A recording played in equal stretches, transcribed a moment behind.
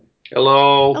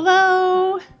Hello.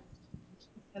 Hello.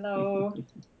 Hello.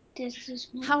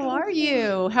 How are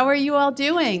you? How are you all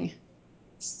doing?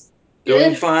 Doing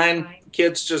Good. fine.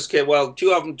 Kids just came, well,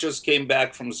 two of them just came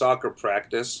back from soccer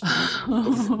practice.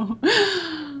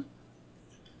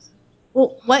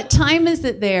 Well, what time is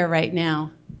it there right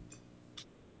now?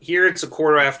 Here it's a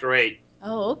quarter after 8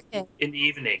 Oh, okay. in the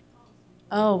evening.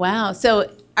 Oh, wow. So,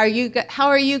 how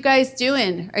are you guys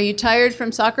doing? Are you tired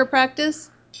from soccer practice?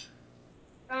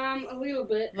 A little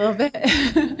bit. A little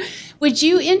bit. Would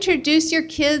you introduce your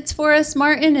kids for us,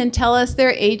 Martin, and tell us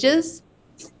their ages?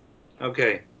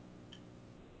 Okay.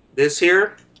 This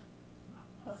here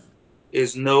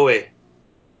is Noe.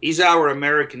 He's our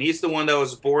American. He's the one that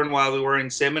was born while we were in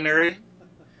seminary.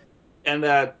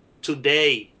 And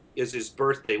today is his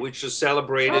birthday. We just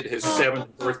celebrated his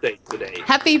seventh birthday today.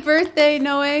 Happy birthday,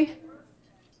 Noe.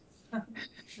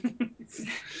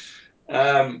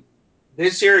 Um,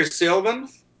 this here is Sylvan.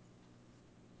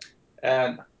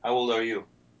 And how old are you?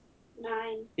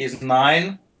 9. He's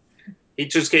 9. He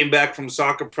just came back from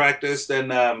soccer practice. Then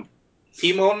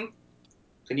Timon,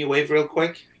 can you wave real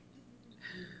quick?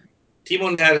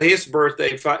 Timon had his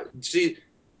birthday. See,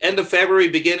 end of February,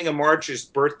 beginning of March is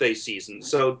birthday season.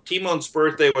 So Timon's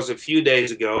birthday was a few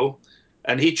days ago,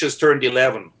 and he just turned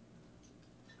 11.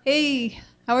 Hey,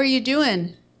 how are you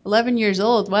doing? 11 years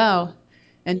old. Wow.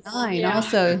 And 9 Yeah.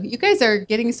 also. You guys are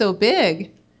getting so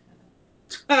big.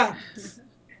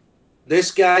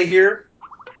 This guy here,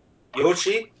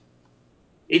 Yoshi,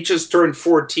 he just turned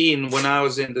 14 when I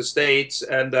was in the States,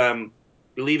 and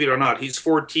believe it or not, he's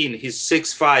 14. He's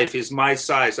 6'5". He's my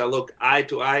size. I look eye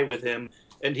to eye with him,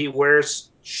 and he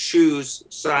wears shoes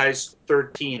size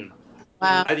 13.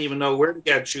 Wow. I didn't even know where to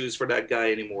get shoes for that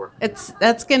guy anymore.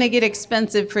 That's going to get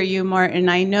expensive for you, Martin.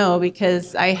 I know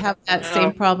because I have that same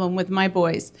Well, problem with my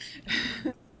boys.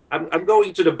 I'm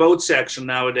going to the boat section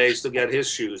nowadays to get his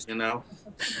shoes.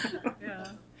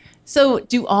 So,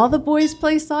 do all the boys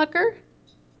play soccer?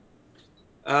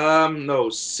 No,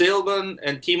 Sylvan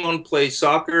and Timon play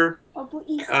soccer.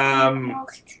 Um,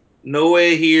 Noe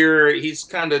here, he's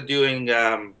kind of doing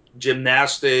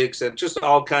gymnastics and just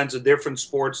all kinds of different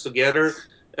sports together.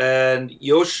 And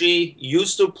Yoshi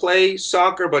used to play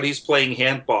soccer, but he's playing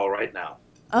handball right now.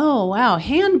 Oh, wow.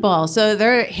 Handball. So,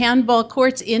 they're handball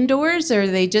courts indoors or are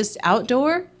they just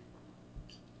outdoor?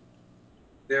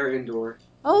 They're indoor.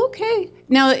 Oh, okay.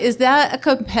 Now, is that a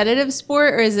competitive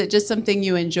sport or is it just something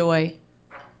you enjoy?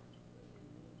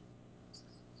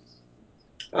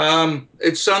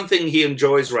 It's something he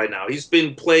enjoys right now. He's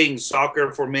been playing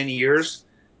soccer for many years,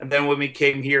 and then when we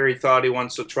came here, he thought he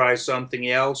wants to try something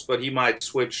else, but he might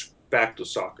switch back to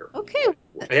soccer. Okay,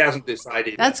 He hasn't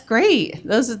decided that's yet. great.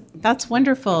 That's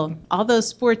wonderful. All those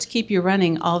sports keep you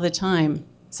running all the time.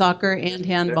 Soccer and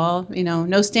handball,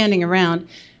 no standing around.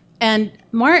 And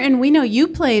Martin, we know you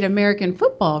played American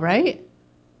football, right?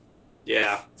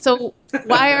 Yeah. So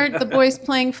why aren't the boys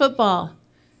playing football?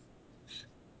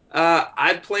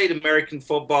 I played American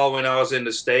football when I was in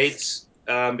the States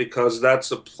because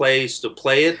that's a place to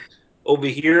play it. Over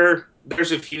here,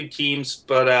 there's a few teams,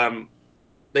 but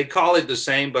they call it the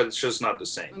same, but it's just not the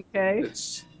same. Okay.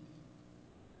 It's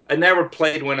I never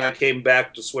played when I came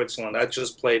back to Switzerland. I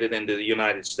just played it in the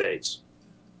United States.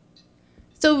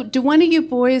 So do one of you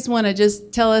boys want to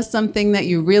just tell us something that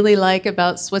you really like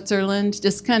about Switzerland?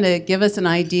 Just kind of give us an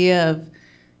idea of,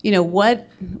 what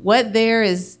there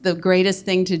is the greatest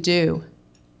thing to do.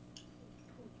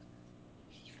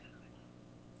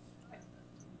 Hmm?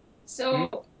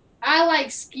 So I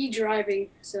like ski driving.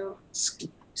 So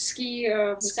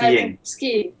Skiing.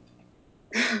 skiing.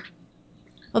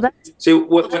 Well, that's See,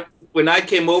 when I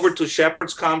came over to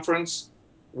Shepherd's Conference,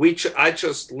 I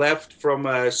just left from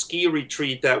a ski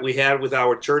retreat that we had with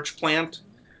our church plant.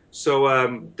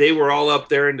 So they were all up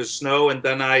there in the snow, and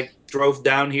then I drove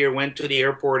down here, went to the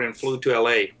airport, and flew to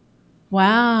LA.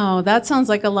 Wow, that sounds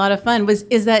like a lot of fun.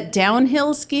 Is that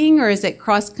downhill skiing or is it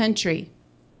cross country?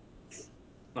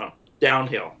 No,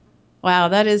 downhill. Wow,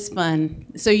 that is fun.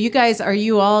 So you guys, are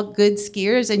you all good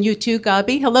skiers? And you too,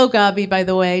 Gabi? Hello, Gabi, by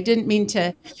the way. Didn't mean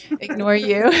to ignore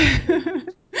you.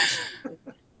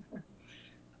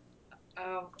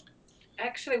 Um,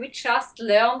 Actually, we just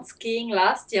learned skiing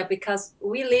last year because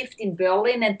we lived in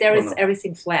Berlin and there Oh is no,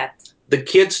 everything flat. the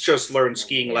kids just learned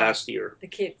skiing Yeah, last year. the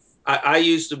kids. I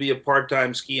used to be a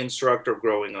part-time ski instructor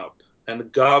growing up, and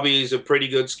Gabi is a pretty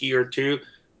good skier too.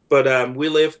 But we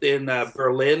lived in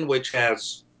Berlin, which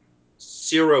has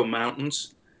zero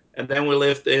mountains, and then we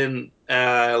lived in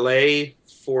LA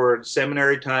for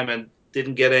seminary time and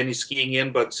didn't get any skiing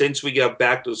in. But since we got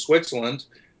back to Switzerland,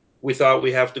 we thought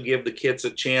we have to give the kids a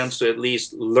chance to at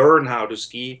least learn how to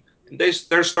ski.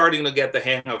 they're starting to get the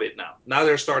hang of it now. Now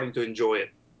they're starting to enjoy it.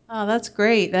 Oh, that's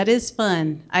great. That is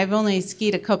fun. I've only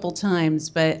skied a couple times,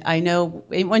 but I know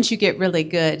once you get really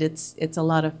good, it's a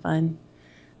lot of fun.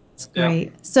 It's Yeah.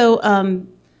 great. So,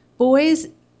 boys,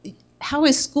 how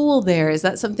is school there? Is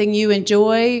that something you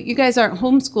enjoy? You guys aren't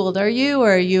homeschooled, are you?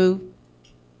 Or are you?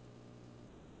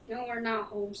 No, we're not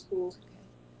homeschooled.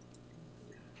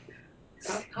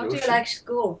 How do you like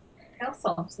school? Tell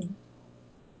something.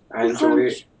 I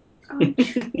enjoy it.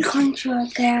 Control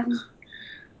them.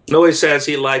 Noah says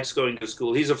he likes going to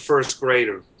school. He's a first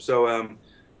grader. So,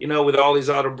 with all his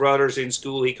other brothers in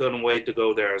school, he couldn't wait to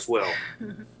go there as well.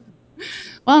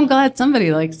 Well, I'm glad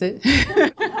somebody likes it.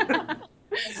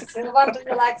 Silvan, do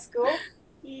you like school?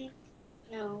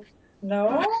 No.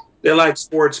 No? They like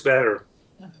sports better.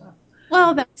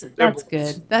 Well, that's boys.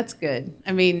 good. That's good.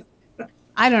 I mean,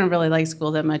 I don't really like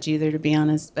school that much either, to be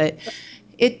honest. But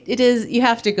it is, you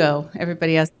have to go.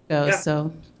 Everybody has to go. Yeah.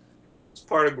 So It's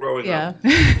part of growing up.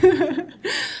 yeah.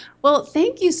 Well,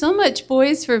 thank you so much,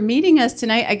 boys, for meeting us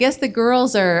tonight. I guess the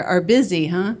girls are busy,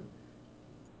 huh?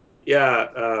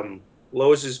 Yeah,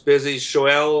 Lois is busy.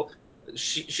 Joelle,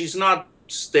 she's not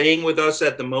staying with us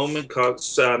at the moment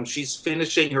because she's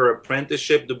finishing her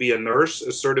apprenticeship to be a nurse,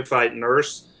 a certified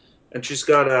nurse, and she's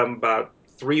got about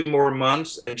 3 more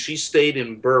months. And she stayed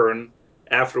in Bern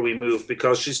after we moved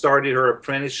because she started her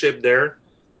apprenticeship there.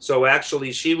 So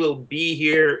actually, she will be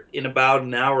here in about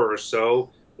an hour or so.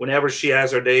 Whenever she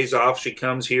has her days off, she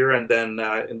comes here, and then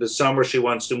in the summer she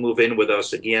wants to move in with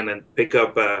us again and pick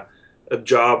up a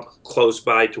job close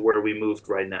by to where we moved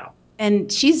right now.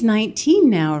 And she's 19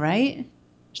 now, right?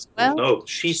 Well, No,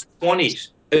 she's 20.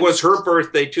 It was her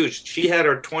birthday too. She had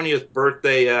her 20th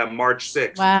birthday March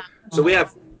 6th. wow. So we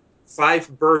have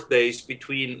 5 birthdays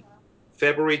between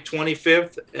February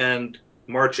 25th and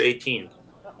March 18th.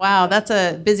 Wow, that's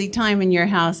a busy time in your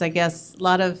house, I guess. A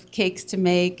lot of cakes to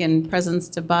make and presents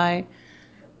to buy.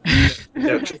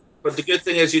 Yeah, but the good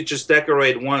thing is you just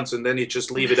decorate once and then you just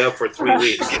leave it up for 3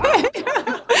 weeks.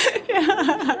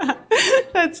 Yeah.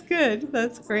 That's good.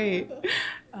 That's great.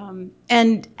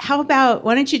 And how about,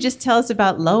 why don't you just tell us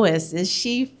about Lois? Is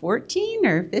she 14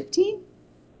 or 15?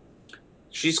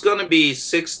 She's going to be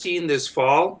 16 this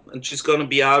fall, and she's going to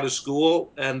be out of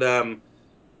school. And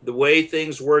the way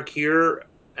things work here,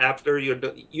 after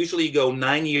usually you go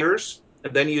 9 years,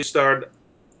 and then you start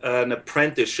an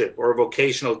apprenticeship or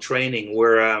vocational training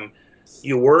where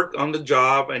you work on the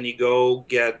job and you go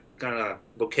get kind of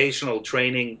vocational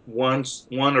training 1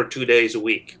 or 2 days a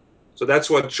week. So that's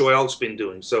what Joelle's been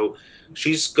doing. So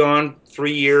she's gone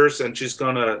 3 years, and she's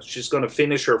gonna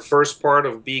finish her first part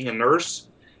of being a nurse,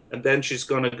 and then she's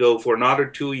gonna go for another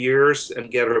 2 years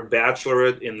and get her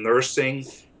bachelorate in nursing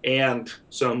and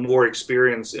some more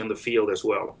experience in the field as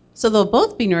well. So they'll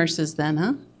both be nurses then,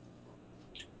 huh?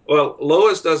 Well,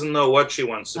 Lois doesn't know what she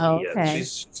wants to be Oh, yet. okay.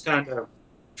 She's kind of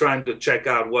trying to check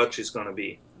out what she's going to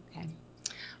be. Okay.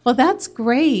 Well, that's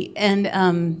great.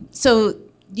 And so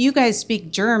you guys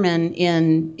speak German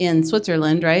in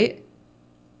Switzerland, right?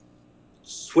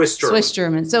 Swiss German. Swiss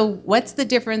German. So what's the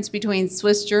difference between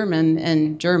Swiss German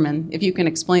and German, if you can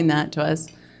explain that to us?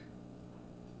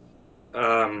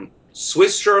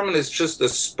 Swiss German is just a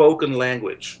spoken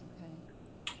language.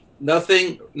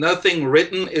 Nothing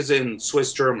written is in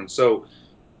Swiss German. So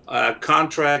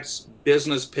contracts,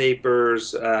 business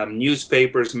papers,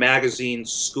 newspapers,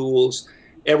 magazines, schools,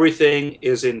 everything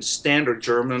is in standard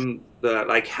German,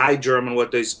 like High German,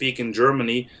 what they speak in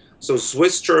Germany. So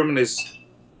Swiss German is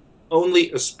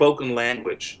only a spoken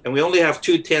language. And we only have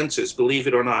two tenses, believe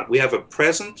it or not. We have a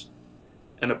present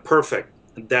and a perfect,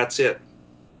 and that's it.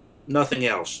 Nothing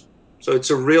else. So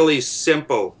it's a really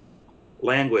simple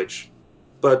language.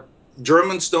 But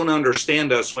Germans don't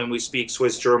understand us when we speak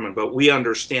Swiss German, but we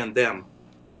understand them.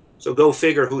 So go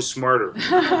figure who's smarter.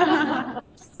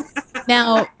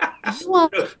 Now, you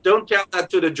won't. Don't tell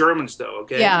that to the Germans, though,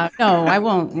 okay? Yeah, no, I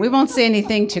won't. We won't say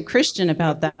anything to Christian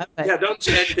about that. But, Yeah, don't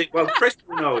say anything. Well,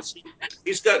 Christian knows.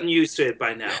 He's gotten used to it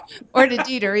by now. or to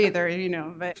Dieter either, you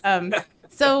know. But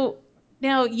so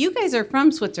now you guys are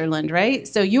from Switzerland, right?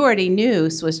 So you already knew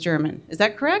Swiss German. Is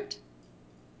that correct?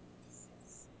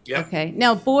 Yep. Okay.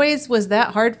 Now, boys, was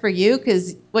that hard for you?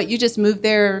 Because what you just moved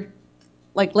there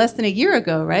like less than a year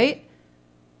ago, right?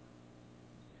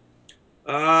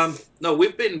 No,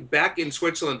 we've been back in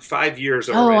Switzerland 5 years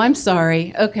Oh, already. I'm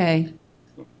sorry. Okay.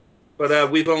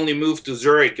 But we've only moved to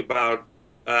Zurich about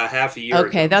half a year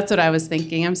Okay, ago. that's what I was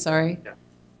thinking. I'm sorry. Yeah,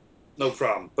 no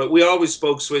problem. But we always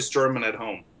spoke Swiss German at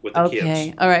home with the Okay.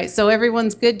 kids. All right. So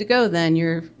everyone's good to go then.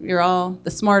 You're all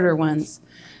the smarter ones.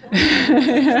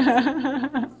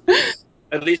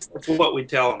 At least that's what we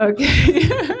tell them.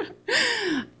 Okay.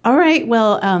 All right.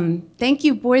 Well, thank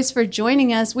you, boys, for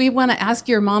joining us. We want to ask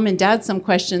your mom and dad some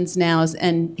questions now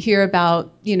and hear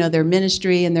about, their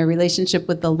ministry and their relationship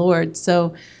with the Lord.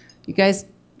 So, you guys,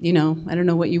 I don't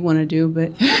know what you want to do,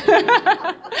 but.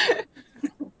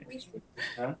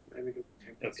 Huh?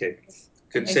 Okay.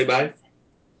 Could you say bye?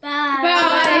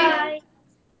 Bye.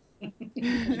 Thank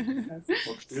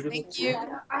you.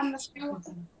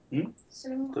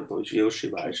 Depois eu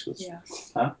baixo.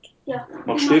 Hã?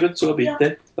 Magst du dazu,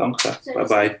 bitte? Danke. Bye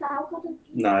bye.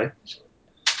 Nein.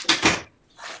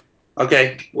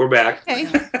 Okay, we're back. Okay.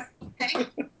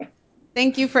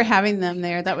 Thank you for having them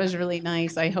there. That was really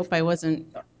nice. I hope I wasn't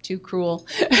too cruel.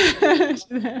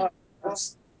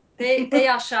 They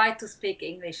are shy to speak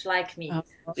English like me.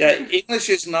 Yeah, English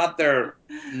is not their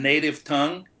native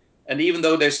tongue, and even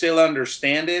though they still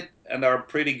understand it and are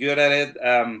pretty good at it,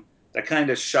 they're kind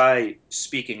of shy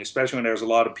speaking, especially when there's a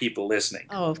lot of people listening.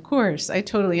 Oh, of course. I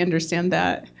totally understand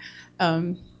that.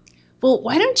 Well,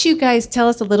 why don't you guys tell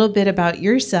us a little bit about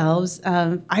yourselves?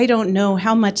 I don't know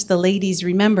how much the ladies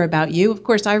remember about you. Of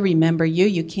course, I remember you.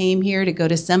 You came here to go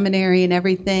to seminary and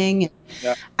everything.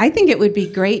 Yeah. I think it would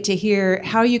be great to hear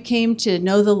how you came to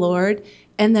know the Lord,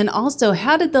 and then also,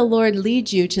 how did the Lord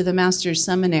lead you to the Master's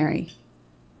Seminary?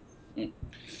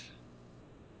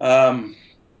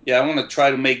 Yeah, I want to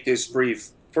try to make this brief.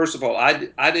 First of all,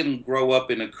 I didn't grow up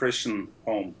in a Christian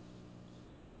home.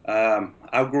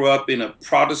 I grew up in a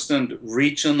Protestant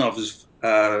region of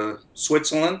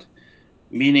Switzerland,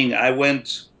 meaning I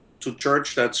went to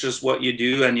church. That's just what you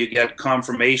do, and you get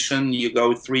confirmation. You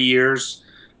go 3 years.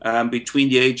 Between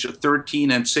the age of 13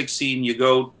 and 16, you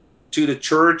go to the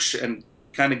church and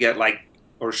kind of get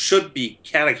or should be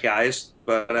catechized,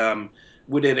 but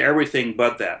we did everything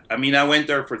but that. I mean, I went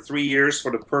there for 3 years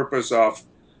for the purpose of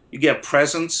you get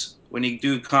presents when you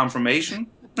do confirmation.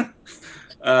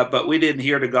 But we didn't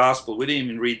hear the gospel. We didn't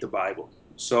even read the Bible.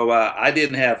 So I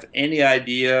didn't have any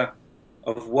idea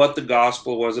of what the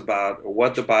gospel was about or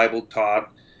what the Bible taught.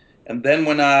 And then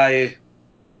when I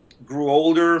grew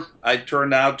older, I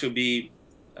turned out to be,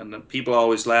 and people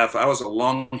always laugh, I was a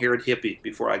long-haired hippie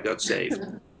before I got saved.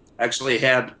 Actually,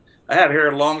 I had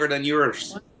hair longer than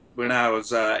yours when I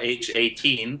was age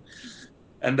 18.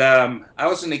 And I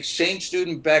was an exchange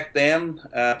student back then,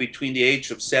 between the age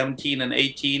of 17 and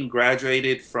 18,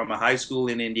 graduated from a high school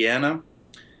in Indiana,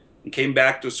 and came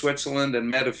back to Switzerland and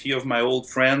met a few of my old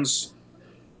friends.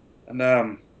 And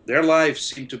their lives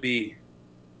seemed to be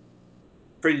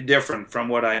pretty different from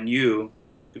what I knew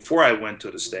before I went to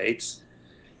the States.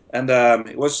 And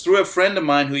it was through a friend of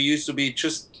mine who used to be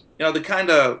just, the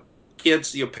kind of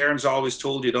kids your parents always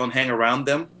told you don't hang around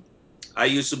them. I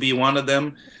used to be one of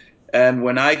them. And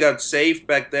when I got saved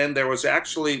back then, there was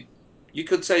actually, you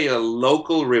could say, a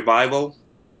local revival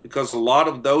because a lot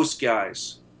of those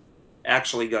guys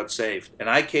actually got saved. And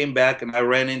I came back and I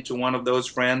ran into one of those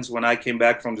friends when I came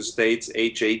back from the States,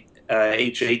 age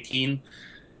 18.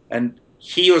 And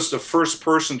he was the first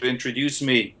person to introduce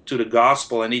me to the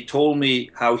gospel. And he told me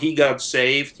how he got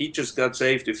saved. He just got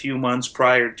saved a few months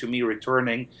prior to me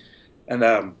returning. And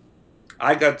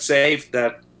I got saved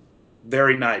that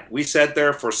very night. We sat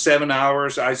there for 7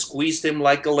 hours. I squeezed him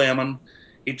like a lemon.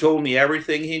 He told me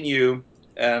everything he knew.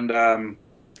 And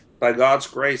by God's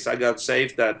grace, I got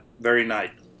saved that very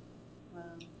night. Wow.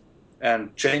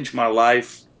 And changed my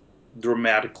life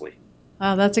dramatically.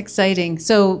 Wow, that's exciting.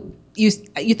 So you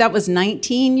that was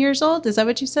 19 years old? Is that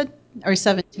what you said? Or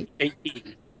 17?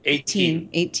 18.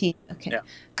 18. Okay. Yeah.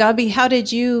 Gabi, how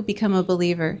did you become a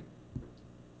believer?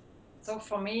 So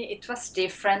for me, it was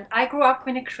different. I grew up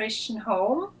in a Christian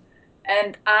home,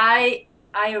 and I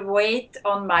wait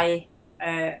on my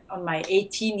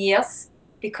 18 years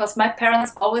because my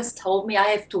parents always told me I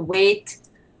have to wait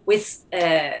with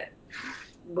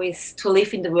to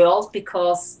live in the world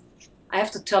because I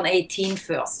have to turn 18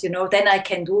 first. Then I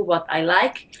can do what I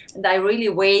like, and I really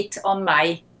wait on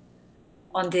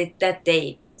that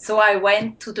day. So I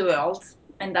went to the world,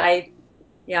 and I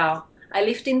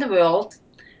lived in the world.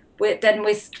 Then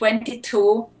with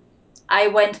 22, I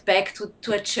went back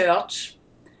to a church,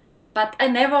 but I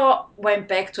never went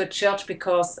back to a church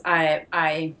because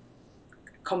I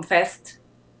confessed.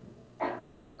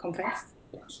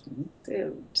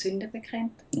 Sünde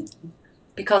bekennt.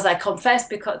 Because I confessed,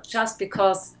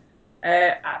 because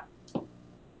I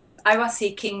was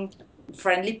seeking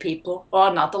friendly people or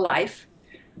another life.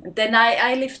 And then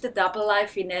I lived a double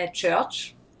life in a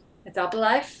church,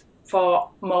 for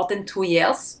more than 2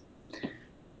 years.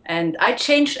 And I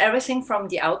changed everything from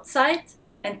the outside,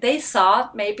 and they saw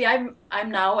maybe I'm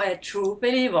now a true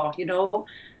believer.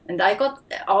 And I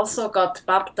also got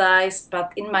baptized,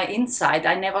 but in my inside,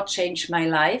 I never changed my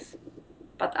life.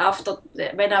 But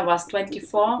when I was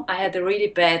 24, I had a really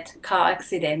bad car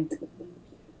accident.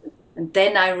 And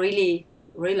then I really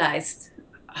realized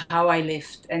how I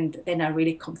lived. And then I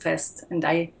really confessed. And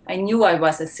I knew I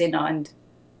was a sinner. And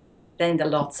then the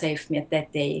Lord saved me at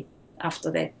that day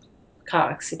after that car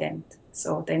accident.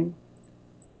 So then,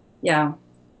 yeah,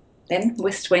 then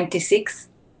with 26,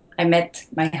 I met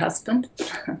my husband.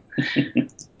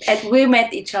 And we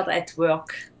met each other at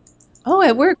work. Oh,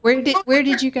 at work. Where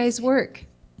did you guys work?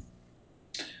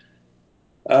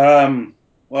 Well,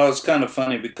 it's kind of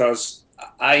funny because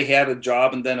I had a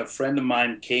job, and then a friend of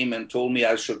mine came and told me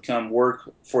I should come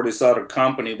work for this other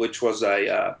company, which was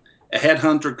a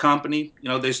headhunter company. You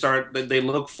know, they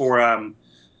look for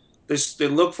they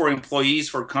look for employees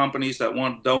for companies that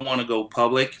don't want to go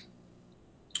public.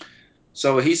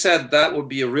 So he said that would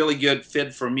be a really good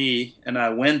fit for me, and I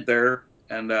went there.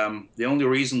 And the only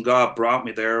reason God brought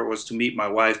me there was to meet my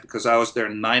wife, because I was there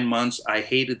 9 months. I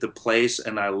hated the place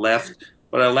and I left,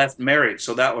 but I left married,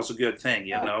 so that was a good thing,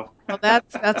 you know. Well,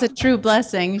 that's a true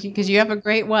blessing because you have a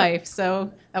great wife,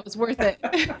 so that was worth it.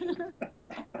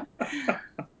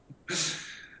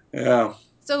 Yeah.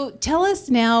 So tell us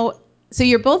now. So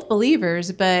you're both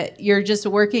believers, but you're just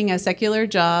working a secular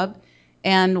job.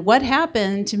 And what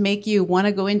happened to make you want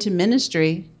to go into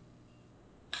ministry?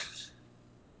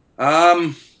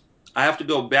 Um, I have to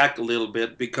go back a little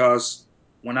bit, because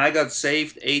when I got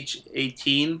saved, age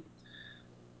 18,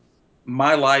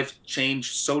 my life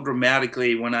changed so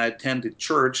dramatically when I attended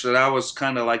church that I was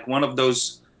kind of like one of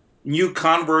those new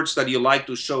converts that you like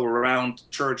to show around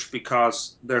church,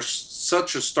 because there's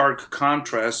such a stark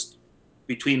contrast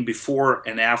between before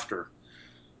and after.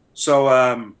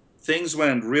 So things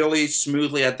went really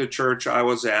smoothly at the church I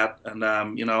was at,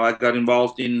 and you know, I got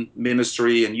involved in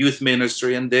ministry and youth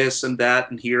ministry and this and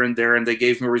that and here and there, and they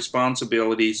gave me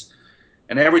responsibilities,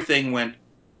 and everything went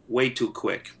way too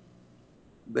quick.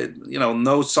 You know,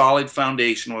 no solid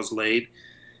foundation was laid.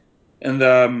 And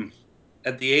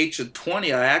at the age of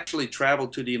 20, I actually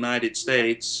traveled to the United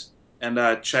States, and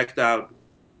I checked out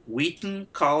Wheaton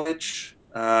College,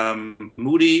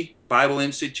 Moody Bible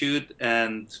Institute,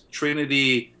 and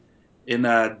Trinity in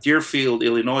Deerfield,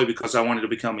 Illinois, because I wanted to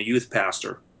become a youth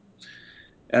pastor.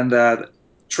 And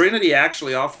Trinity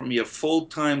actually offered me a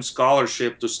full-time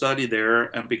scholarship to study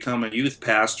there and become a youth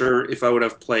pastor if I would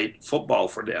have played football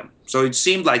for them. So it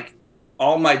seemed like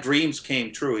all my dreams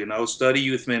came true, you know, study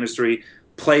youth ministry,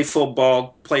 play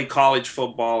football, play college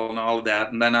football, and all of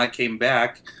that. And then I came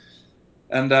back,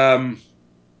 and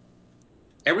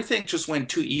everything just went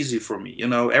too easy for me. You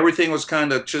know, everything was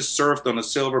kind of just served on a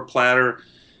silver platter.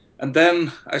 And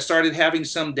then I started having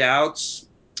some doubts,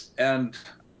 and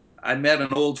I met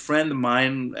an old friend of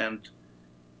mine, and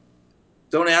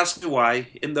don't ask me why.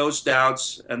 In those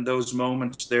doubts and those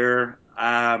moments there,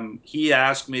 he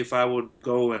asked me if I would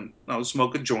go and, you know,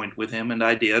 smoke a joint with him, and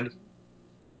I did.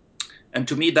 And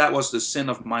to me, that was the sin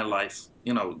of my life.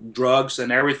 You know, drugs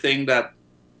and everything that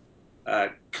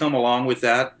come along with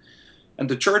that. And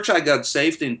the church I got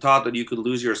saved in taught that you could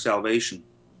lose your salvation,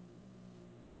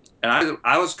 and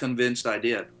I was convinced I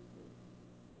did,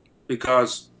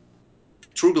 because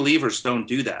true believers don't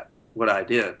do that. What I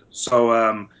did,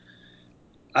 so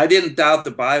I didn't doubt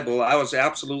the Bible. I was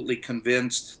absolutely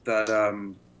convinced that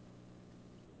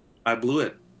I blew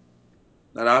it,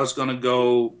 that I was going to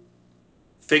go,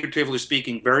 figuratively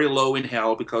speaking, very low in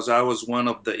hell, because I was one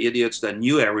of the idiots that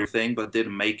knew everything but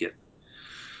didn't make it.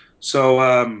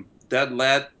 So that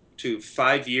led to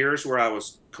 5 years where I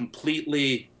was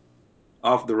completely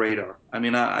off the radar. I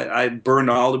mean, I burned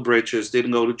all the bridges,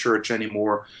 didn't go to church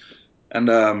anymore. And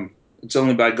it's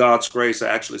only by God's grace I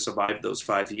actually survived those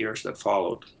 5 years that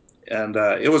followed. And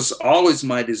it was always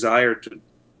my desire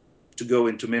to go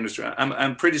into ministry. I'm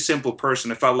a pretty simple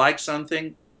person. If I like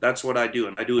something, that's what I do,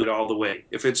 and I do it all the way.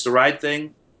 If it's the right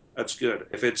thing, that's good.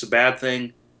 If it's a bad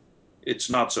thing, it's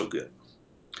not so good.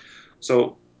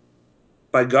 So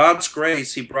by God's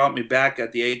grace, He brought me back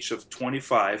at the age of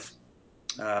 25.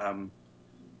 Um,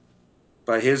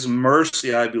 by His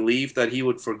mercy, I believe that He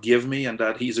would forgive me and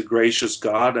that He's a gracious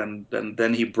God. And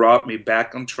then He brought me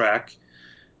back on track.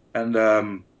 And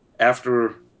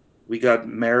after we got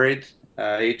married,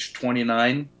 age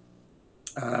 29,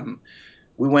 um,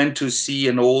 we went to see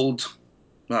an old,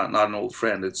 not an old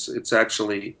friend. It's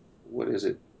actually, what is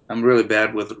it? I'm really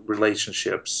bad with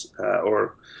relationships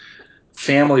or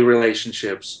family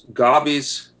relationships.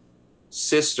 Gabi's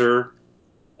sister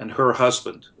and her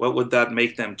husband. What would that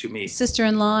make them to me?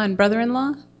 Sister-in-law and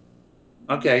brother-in-law?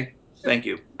 Okay. Thank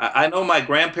you. I know my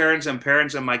grandparents and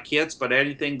parents and my kids, but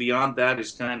anything beyond that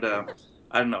is kind of,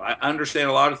 I don't know. I understand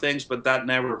a lot of things, but that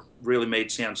never really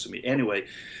made sense to me. Anyway,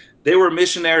 they were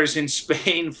missionaries in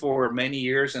Spain for many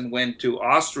years and went to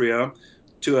Austria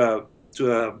to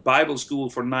a Bible school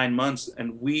for 9 months,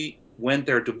 and we went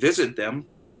there to visit them.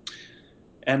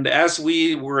 And as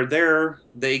we were there,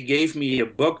 they gave me a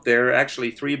book there,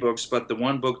 actually three books, but the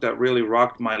one book that really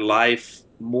rocked my life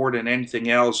more than anything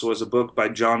else was a book by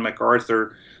John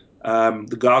MacArthur,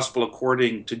 The Gospel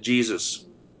According to Jesus.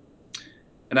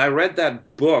 And I read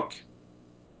that book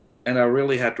and I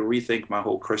really had to rethink my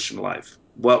whole Christian life.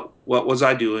 What was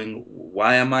I doing?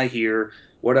 Why am I here?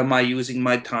 What am I using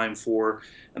my time for?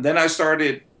 And then I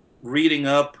started reading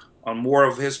up on more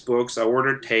of his books. I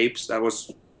ordered tapes. That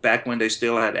was back when they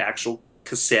still had actual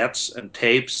cassettes and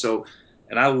tapes. So,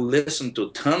 and I listened to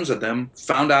tons of them.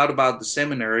 Found out about the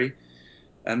seminary,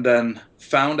 and then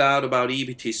found out about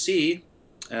EBTC.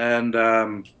 And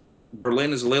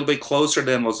Berlin is a little bit closer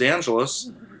than Los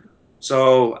Angeles.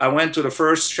 So I went to the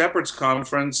first Shepherds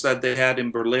Conference that they had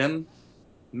in Berlin,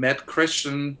 met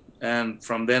Christian, and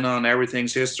from then on,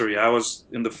 everything's history. I was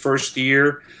in the first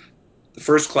year, the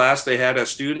first class they had as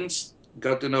students,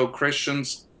 got to know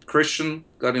Christians. Christian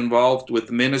got involved with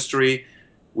the ministry.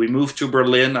 We moved to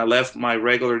Berlin. I left my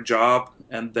regular job,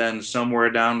 and then somewhere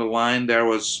down the line, there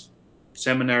was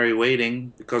seminary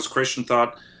waiting because Christian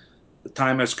thought the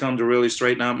time has come to really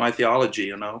straighten out my theology,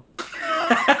 you know.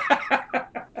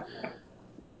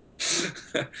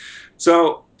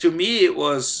 So to me, it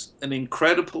was an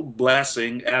incredible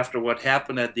blessing after what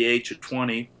happened at the age of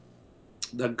 20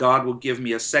 that God would give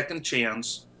me a second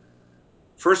chance.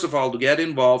 First of all, to get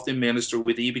involved in ministry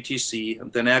with EBTC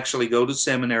and then actually go to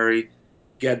seminary,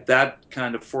 get that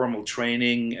kind of formal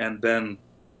training. And then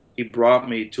he brought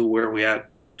me to where we are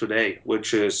today,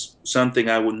 which is something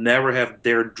I would never have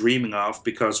dared dreaming of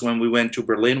because when we went to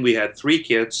Berlin, we had 3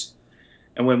 kids.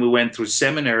 And when we went through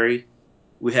seminary,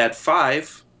 we had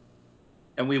 5,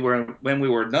 and when we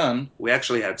were done, we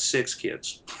actually had 6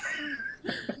 kids.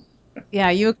 Yeah,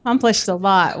 you accomplished a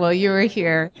lot while you were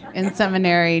here in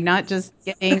seminary, not just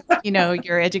getting,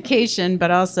 your education, but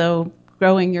also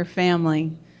growing your family.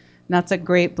 And that's a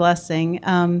great blessing.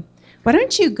 Why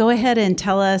don't you go ahead and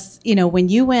tell us, when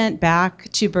you went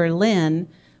back to Berlin,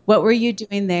 what were you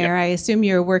doing there? Yeah. I assume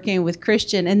you were working with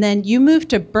Christian, and then you moved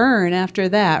to Bern after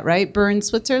that, right? Bern,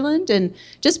 Switzerland, and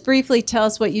just briefly tell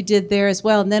us what you did there as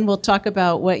well, and then we'll talk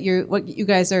about what you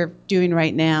guys are doing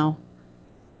right now.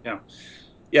 Yeah.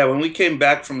 Yeah, when we came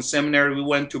back from seminary, we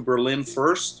went to Berlin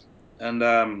first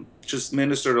and just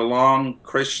ministered along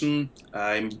Christian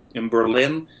in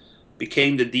Berlin,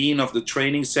 became the dean of the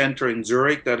training center in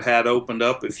Zurich that had opened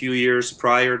up a few years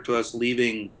prior to us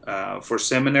leaving for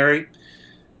seminary.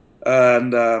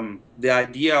 And the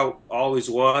idea always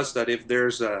was that if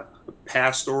there's a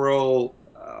pastoral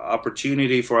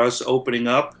opportunity for us opening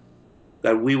up,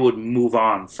 that we would move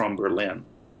on from Berlin.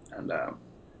 And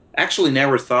actually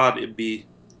never thought it'd be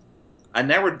I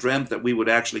never dreamt that we would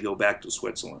actually go back to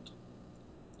Switzerland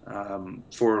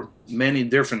for many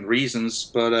different reasons.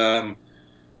 But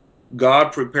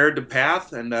God prepared the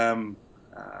path, and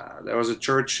there was a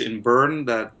church in Bern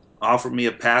that offered me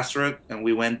a pastorate, and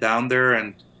we went down there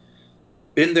and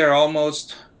been there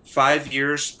almost 5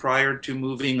 years prior to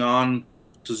moving on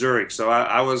to Zurich. So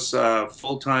I was a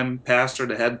full-time pastor,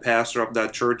 the head pastor of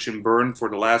that church in Bern for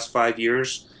the last 5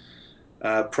 years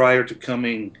prior to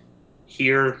coming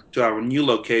here to our new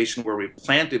location where we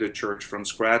planted a church from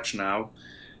scratch now.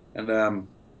 And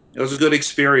it was a good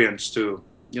experience to,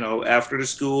 after the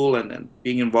school and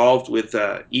being involved with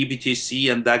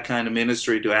EBTC and that kind of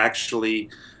ministry to actually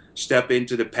step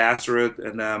into the pastorate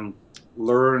and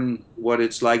learn what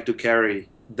it's like to carry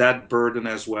that burden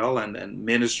as well and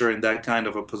minister in that kind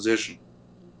of a position.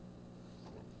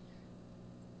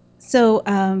 So,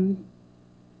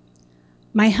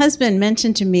 my husband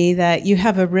mentioned to me that you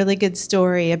have a really good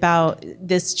story about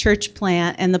this church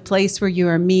plant and the place where you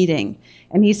are meeting.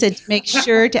 And he said to make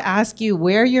sure to ask you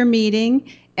where you're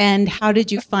meeting and how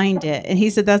did you find it. And he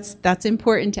said that's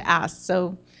important to ask.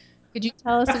 So could you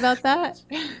tell us about that?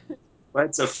 Well,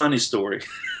 it's a funny story.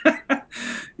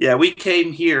 Yeah, we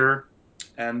came here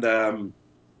and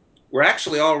we're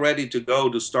actually all ready to go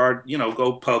to start,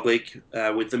 go public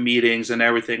with the meetings and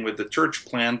everything with the church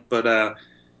plant, but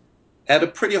had a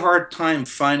pretty hard time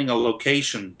finding a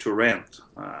location to rent.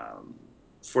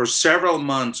 For several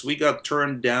months, we got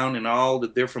turned down in all the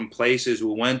different places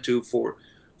we went to for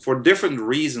different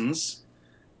reasons,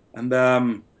 and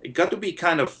it got to be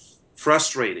kind of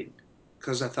frustrating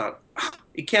because I thought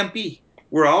it can't be.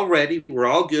 We're all ready. We're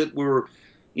all good.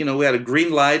 we had a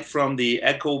green light from the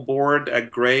Echo Board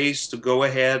at Grace to go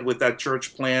ahead with that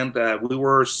church plant. We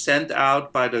were sent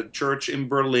out by the church in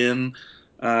Berlin,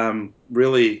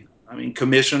 really,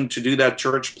 commissioned to do that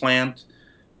church plant.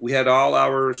 We had all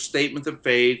our statement of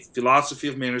faith, philosophy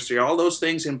of ministry, all those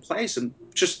things in place, and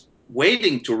just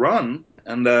waiting to run,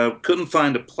 and couldn't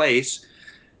find a place.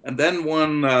 And then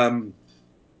one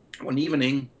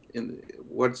evening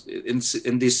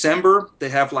in December, they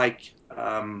have like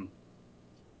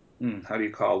how do you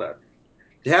call that?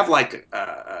 They have like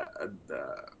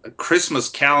a Christmas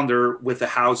calendar with the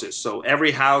houses. So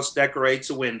every house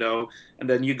decorates a window, and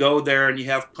then you go there and you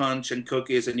have punch and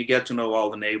cookies, and you get to know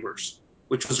all the neighbors,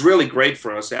 which was really great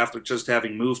for us after just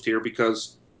having moved here,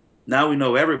 because now we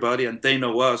know everybody and they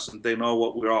know us and they know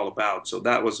what we're all about. So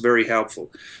that was very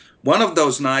helpful. One of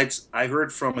those nights, I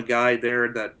heard from a guy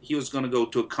there that he was going to go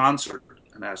to a concert,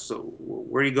 and I asked, "So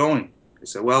where are you going?" He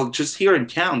said, "Well, just here in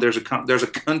town, there's a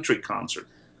country concert."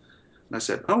 And I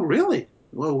said, "Oh, really?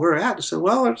 Well, where at?" I said,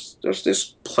 "Well, there's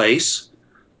this place."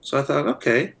 So I thought,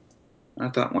 okay. And I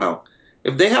thought, well,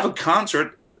 if they have a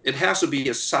concert, it has to be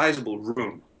a sizable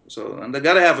room. So, and they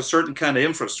got to have a certain kind of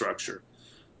infrastructure.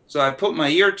 So I put my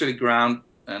ear to the ground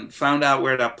and found out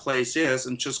where that place is,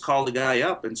 and just called the guy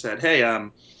up and said, "Hey,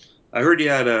 I heard you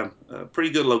had a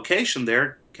pretty good location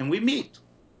there. Can we meet?"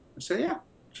 I said, "Yeah,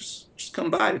 just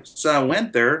come by." So I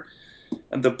went there,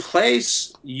 and the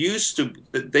place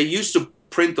they used to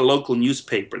print the local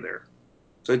newspaper there.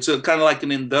 So it's kind of like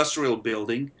an industrial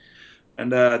building,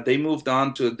 and they moved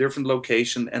on to a different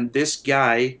location. And this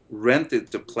guy rented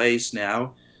the place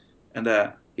now, and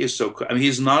he's so cool.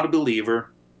 He's not a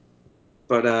believer,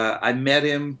 but I met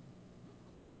him,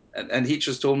 and he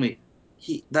just told me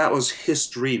that was his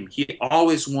dream. He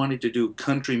always wanted to do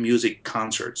country music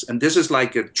concerts, and this is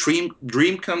like a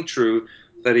dream come true,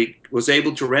 that he was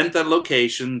able to rent that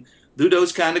location, do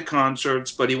those kind of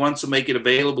concerts, but he wants to make it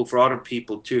available for other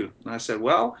people too. And I said,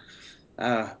 well,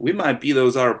 we might be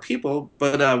those other people,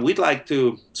 but we'd like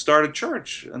to start a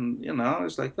church. And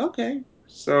it's like, okay.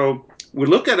 So we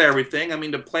look at everything.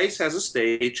 The place has a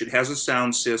stage, it has a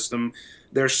sound system,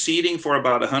 there's seating for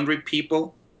about 100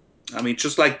 people.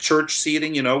 Just like church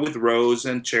seating, with rows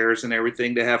and chairs and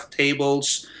everything. They have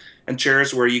tables and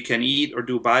chairs where you can eat or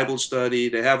do Bible study.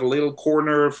 They have a little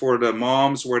corner for the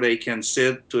moms where they can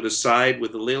sit to the side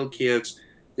with the little kids.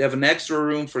 They have an extra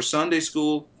room for Sunday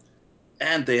school,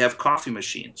 and they have coffee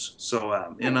machines. So,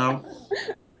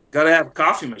 got to have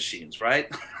coffee machines,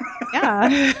 right?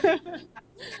 Yeah.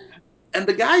 And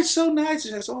the guy's so nice. He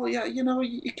says, "Oh, yeah,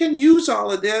 you can use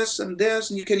all of this and this,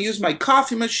 and you can use my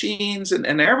coffee machines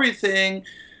and everything."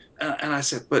 And I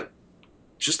said, "But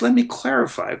just let me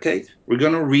clarify, okay? We're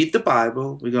going to read the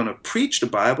Bible. We're going to preach the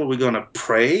Bible. We're going to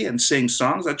pray and sing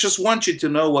songs. I just want you to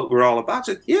know what we're all about."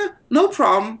 I said, "Yeah, no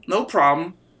problem, no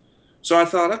problem." So I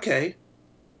thought, okay,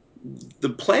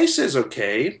 the place is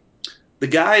okay. The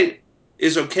guy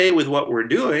is okay with what we're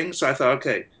doing. So I thought,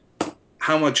 okay,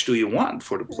 how much do you want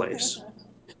for the place?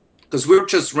 Because we're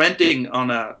just renting on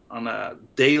a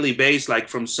daily base, like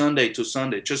from Sunday to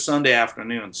Sunday, just Sunday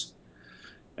afternoons.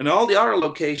 And all the other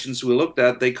locations we looked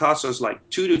at, they cost us like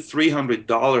 $200 to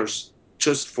 $300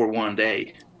 just for one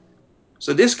day.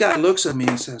 So this guy looks at me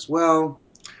and says, "Well,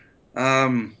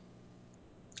 um,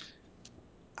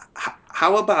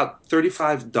 how about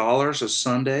 $35 a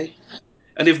Sunday?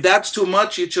 And if that's too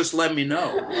much, you just let me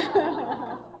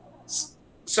know."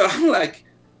 So I'm like,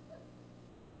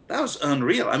 that was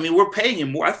unreal. We're paying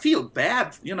him more. I feel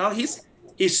bad.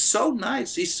 He's so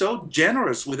nice. He's so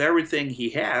generous with everything he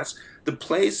has. The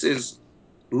place is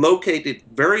located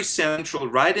very central,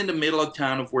 right in the middle of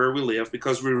town of where we live,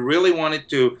 because we really wanted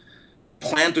to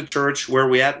plant a church where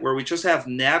we just have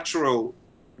natural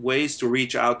ways to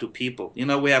reach out to people.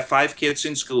 We have 5 kids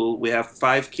in school. We have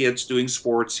 5 kids doing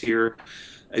sports here.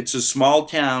 It's a small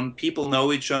town. People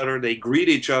know each other. They greet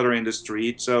each other in the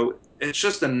street. So it's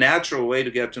just a natural way to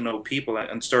get to know people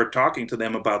and start talking to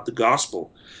them about the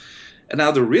gospel. And now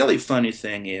the really funny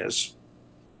thing is,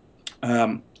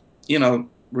 um,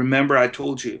 remember I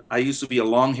told you I used to be a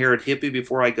long-haired hippie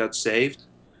before I got saved.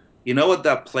 You know what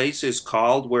that place is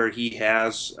called where he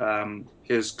has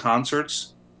his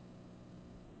concerts?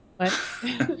 What?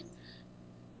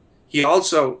 He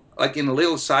also, like in a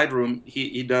little side room,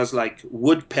 he does like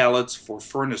wood pellets for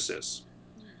furnaces.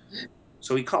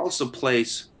 So he calls the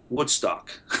place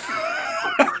Woodstock.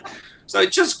 So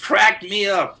it just cracked me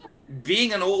up.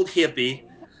 Being an old hippie,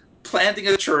 planting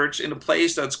a church in a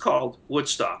place that's called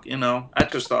Woodstock. I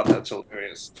just thought that's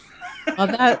hilarious. Well,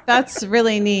 that's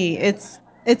really neat. It's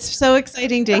so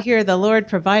exciting to hear the Lord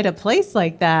provide a place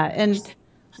like that. And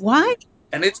why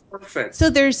and it's perfect. So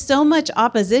there's so much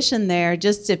opposition there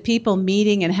just to people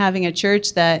meeting and having a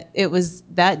church that it was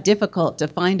that difficult to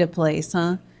find a place,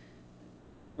 huh?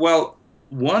 Well,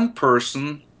 one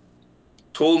person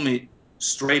told me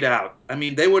straight out. I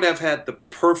mean, they would have had the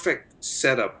perfect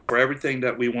setup for everything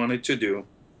that we wanted to do.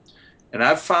 And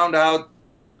I found out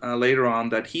later on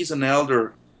that he's an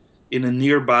elder in a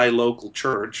nearby local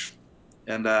church.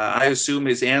 And I assume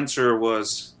his answer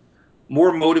was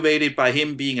more motivated by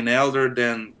him being an elder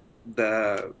than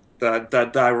the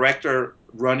director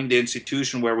running the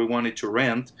institution where we wanted to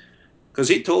rent. Because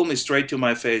he told me straight to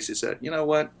my face, he said, "You know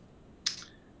what?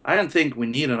 I don't think we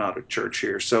need another church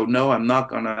here. So no, I'm not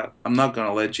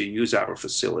gonna let you use our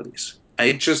facilities."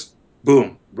 It just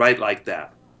boom, right like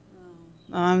that.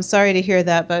 Oh, I'm sorry to hear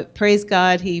that, but praise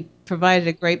God, he provided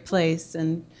a great place.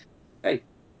 And Hey,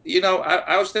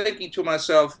 I was thinking to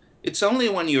myself, it's only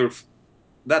when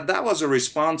that was a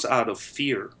response out of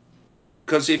fear.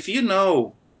 Because if you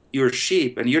know your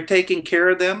sheep and you're taking care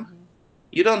of them,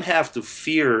 you don't have to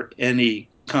fear any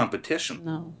competition.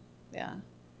 no, yeah,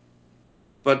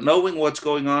 But knowing what's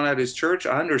going on at his church,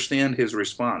 I understand his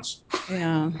response.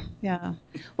 yeah, yeah.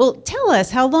 Well, tell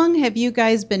us, how long have you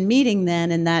guys been meeting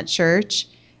then in that church?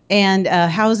 And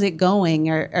how's it going?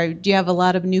 Or do you have a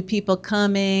lot of new people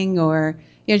coming? Or,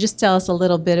 just tell us a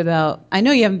little bit about, I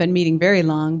know you haven't been meeting very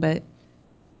long, but.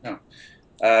 No.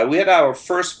 We had our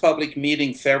first public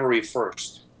meeting February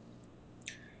 1st.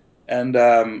 And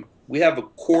we have a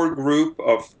core group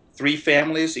of three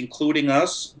families, including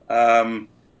us.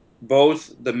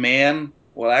 Both the man,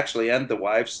 well, actually, and the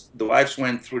wives. The wives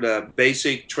went through the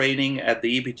basic training at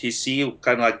the EBTC,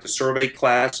 kind of like the survey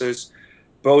classes.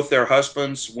 Both their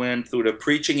husbands went through the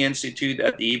Preaching Institute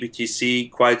at the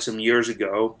EBTC quite some years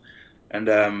ago.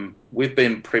 And we've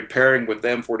been preparing with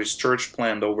them for this church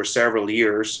plant over several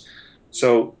years.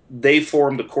 So they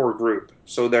formed the core group.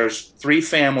 So there's three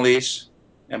families,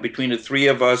 and between the three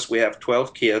of us, we have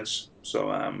 12 kids. So,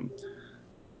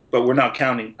 but we're not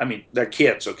counting. I mean, they're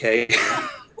kids, okay?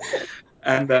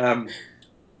 And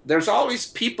there's always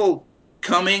people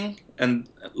coming and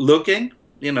looking.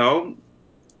 You know,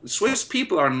 Swiss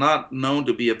people are not known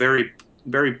to be a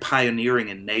very pioneering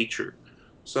in nature.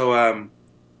 So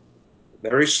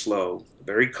very slow,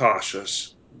 very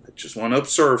cautious. I just want to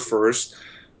observe first.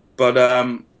 But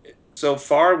so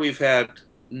far,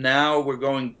 now we're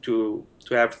going to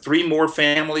have three more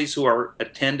families who are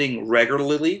attending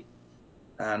regularly,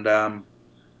 and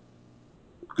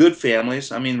good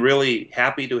families. I mean, really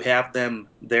happy to have them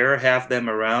there, have them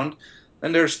around.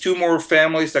 Then there's two more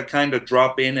families that kind of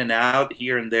drop in and out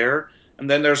here and there. And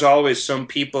then there's always some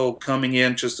people coming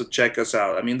in just to check us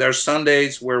out. I mean, there's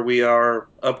Sundays where we are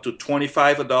up to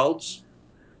 25 adults.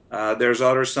 There's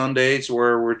other Sundays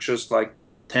where we're just like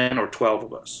 10 or 12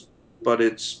 of us. But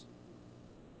it's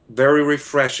very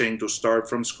refreshing to start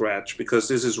from scratch because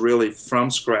this is really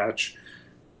from scratch.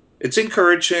 It's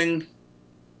encouraging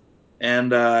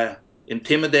and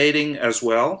intimidating as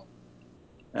well.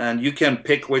 And you can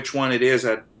pick which one it is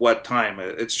at what time.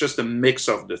 It's just a mix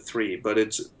of the three, but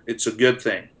it's a good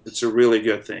thing. It's a really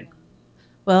good thing.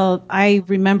 Well, I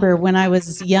remember when I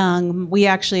was young, we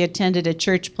actually attended a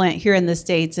church plant here in the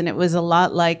States, and it was a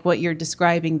lot like what you're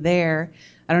describing there.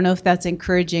 I don't know if that's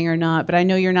encouraging or not, but I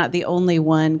know you're not the only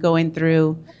one going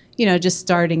through, just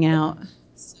starting out.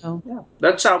 So, Yeah,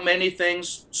 that's how many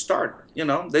things start.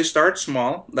 They start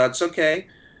small. That's okay.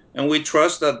 And we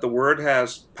trust that the word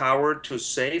has power to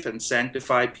save and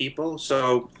sanctify people.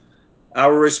 So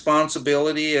our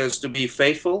responsibility is to be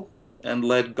faithful and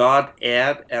let God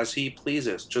add as he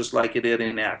pleases, just like it did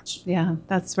in Acts. yeah,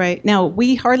 that's right. Now,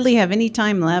 we hardly have any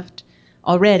time left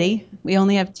already. We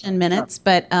only have 10 Yeah. minutes,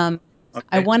 but I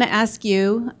Okay. want to ask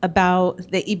you about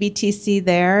the EBTC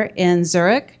there in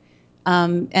Zurich,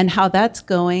 and how that's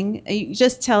going. You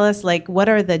just tell us, like, what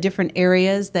are the different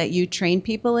areas that you train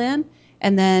people in?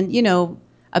 And then,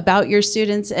 about your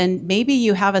students, and maybe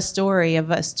you have a story of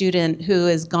a student who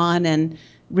has gone and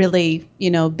really,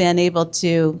 been able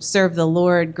to serve the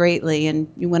Lord greatly, and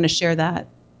you want to share that.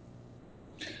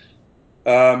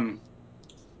 Um,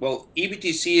 well,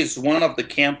 EBTC is one of the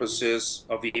campuses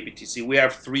of the EBTC. We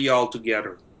have three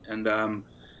altogether. And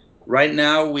right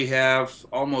now we have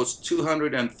almost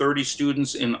 230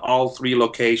 students in all three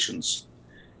locations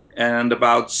and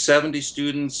about 70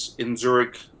 students in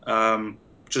Zurich,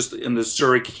 just in the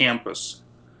Zurich campus.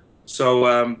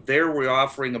 So there we're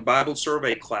offering a Bible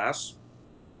survey class,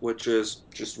 which is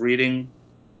just reading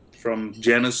from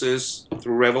Genesis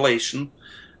through Revelation,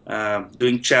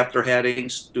 doing chapter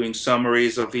headings, doing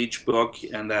summaries of each book,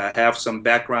 and have some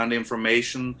background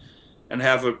information. and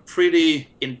have a pretty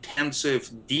intensive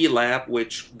D lab,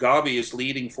 which Gabi is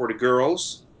leading for the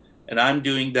girls, and I'm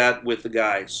doing that with the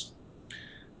guys.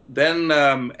 Then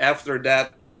after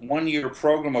that 1 year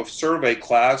program of survey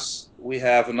class, we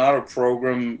have another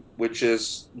program which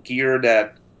is geared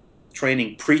at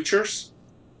training preachers.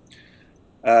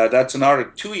 That's another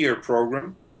 2 year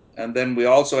program. And then we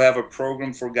also have a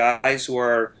program for guys who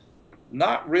are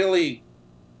not really,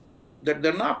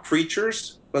 they're not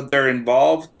preachers, but they're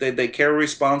involved. They carry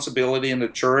responsibility in the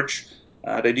church.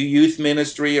 They do youth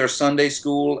ministry or Sunday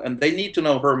school, and they need to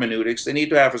know hermeneutics. They need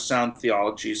to have a sound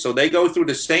theology. So they go through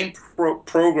the same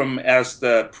program as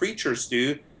the preachers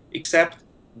do, except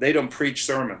they don't preach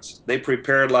sermons. They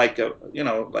prepare like a,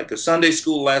 like a Sunday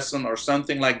school lesson or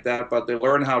something like that, but they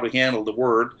learn how to handle the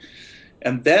word.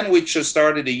 And then we just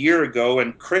started a year ago,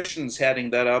 and Christian's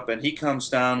heading that up, and he comes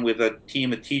down with a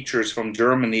team of teachers from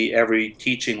Germany every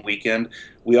teaching weekend.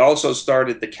 We also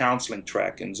started the counseling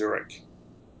track in Zurich.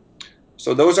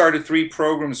 So those are the three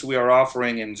programs we are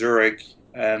offering in Zurich.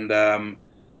 And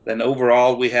then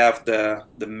overall, we have the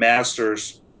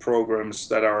master's programs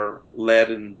that are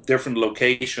led in different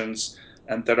locations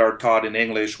and that are taught in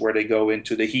English, where they go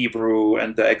into the Hebrew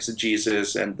and the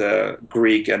exegesis and the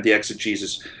Greek and the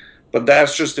exegesis. But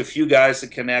that's just a few guys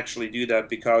that can actually do that,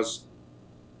 because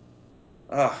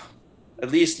at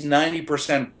least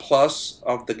 90% plus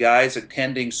of the guys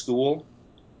attending school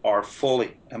are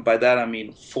fully, and by that I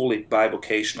mean fully,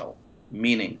 bivocational,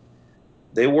 meaning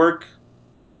they work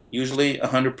usually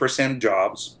 100%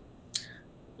 jobs.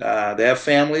 They have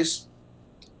families,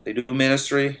 they do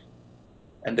ministry,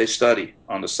 and they study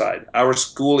on the side. Our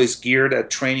school is geared at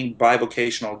training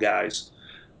bivocational guys.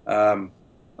 Um,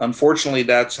 Unfortunately,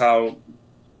 that's how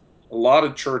a lot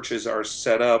of churches are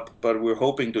set up, but we're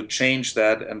hoping to change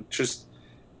that and just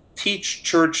teach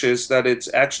churches that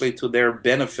it's actually to their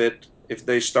benefit if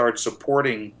they start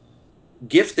supporting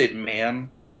gifted men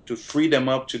to free them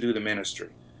up to do the ministry.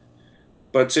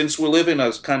 But since we live in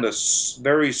a kind of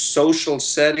very social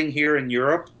setting here in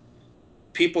Europe,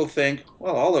 people think,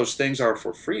 well, all those things are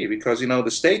for free, because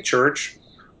the state church,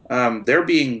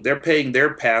 they're paying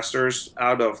their pastors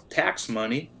out of tax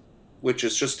money, which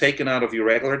is just taken out of your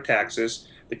regular taxes.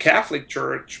 The Catholic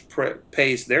Church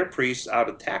pays their priests out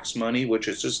of tax money, which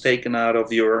is just taken out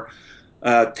of your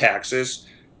taxes.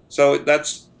 So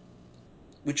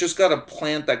we just got to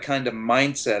plant that kind of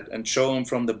mindset and show them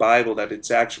from the Bible that it's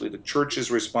actually the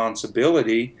church's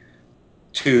responsibility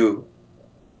to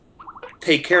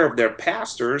take care of their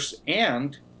pastors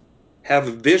and have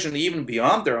a vision even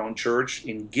beyond their own church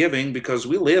in giving, because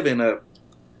we live in a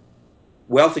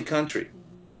wealthy country,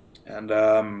 and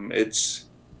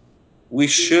we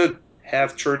should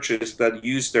have churches that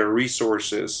use their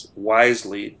resources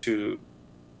wisely to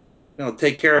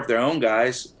take care of their own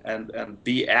guys and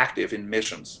be active in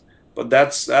missions. But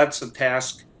that's a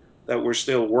task that we're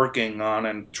still working on,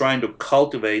 and trying to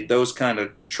cultivate those kind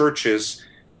of churches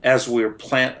as we're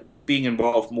being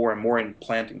involved more and more in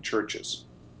planting churches.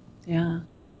 Yeah.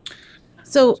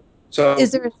 So So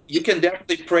is there, you can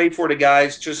definitely pray for the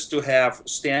guys just to have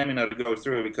stamina to go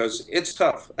through, because it's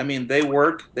tough. I mean, they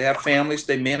work, they have families,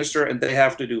 they minister, and they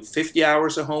have to do 50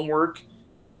 hours of homework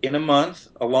in a month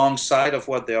alongside of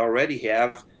what they already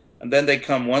have. And then they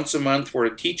come once a month for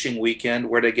a teaching weekend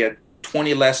where they get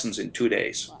 20 lessons in 2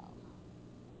 days.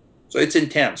 So it's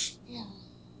intense.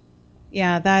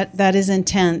 yeah, that is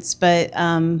intense, but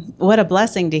what a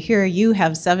blessing to hear you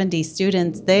have 70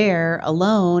 students there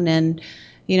alone. And,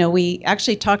 we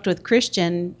actually talked with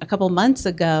Christian a couple months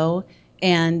ago,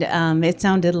 and it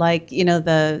sounded like,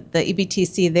 the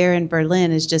EBTC there in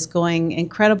Berlin is just going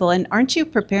incredible. And aren't you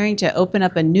preparing to open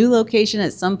up a new location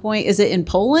at some point? Is it in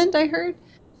Poland, I heard?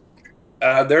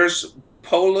 There's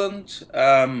Poland,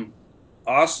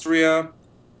 Austria.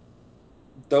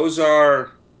 Those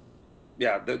are,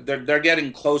 yeah, they're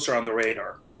getting closer on the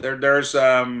radar.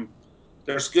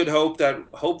 There's good hope that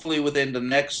hopefully within the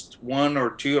next 1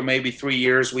 or 2 or maybe 3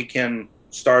 years we can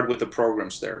start with the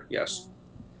programs there. Yes.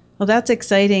 Well, that's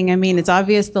exciting. I mean, it's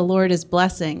obvious the Lord is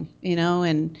blessing,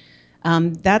 and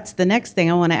that's the next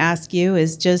thing I want to ask you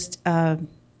is just, do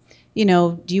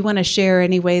you want to share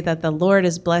any way that the Lord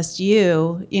has blessed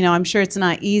you? I'm sure it's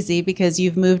not easy because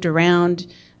you've moved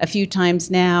around a few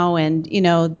times now, and,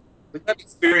 We've got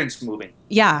experience moving.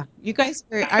 yeah, you guys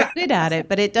are good at it,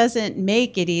 but it doesn't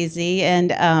make it easy.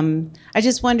 And I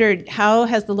just wondered, how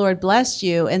has the Lord blessed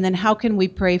you? And then how can we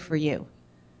pray for you?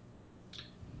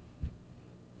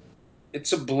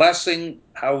 It's a blessing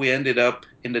how we ended up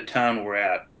in the town we're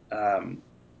at.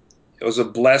 It was a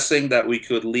blessing that we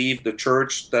could leave the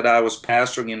church that I was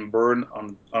pastoring in Bern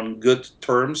on good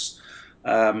terms.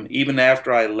 Even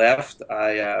after I left,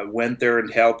 I went there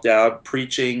and helped out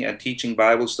preaching and teaching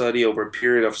Bible study over a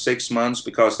period of 6 months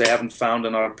because they haven't found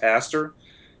another pastor.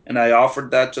 And I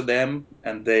offered that to them,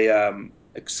 and they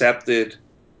accepted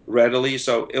readily.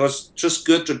 So it was just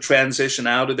good to transition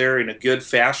out of there in a good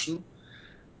fashion.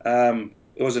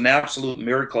 It was an absolute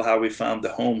miracle how we found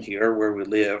the home here where we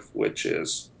live, which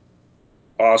is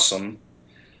awesome.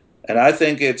 And I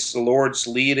think it's the Lord's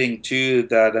leading too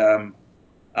that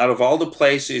out of all the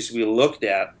places we looked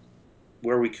at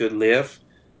where we could live,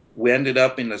 we ended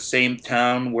up in the same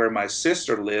town where my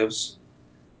sister lives.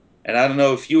 And I don't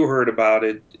know if you heard about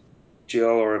it, Jill,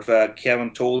 or if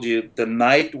Kevin told you, the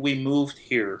night we moved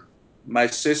here, my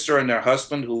sister and her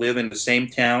husband, who live in the same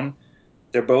town,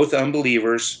 they're both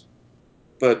unbelievers,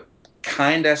 but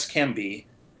kind as can be,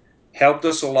 helped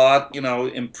us a lot, in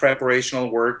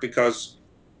preparational work because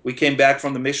we came back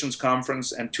from the missions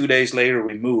conference and 2 days later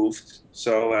we moved.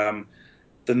 So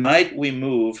the night we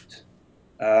moved,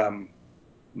 um,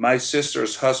 my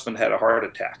sister's husband had a heart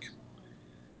attack.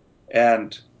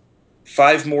 And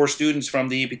 5 more students from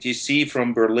the EBTC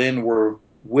from Berlin were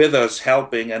with us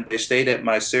helping, and they stayed at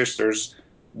my sister's.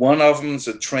 One of them is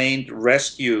a trained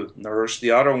rescue nurse.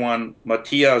 The other one,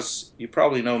 Matthias, you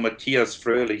probably know Matthias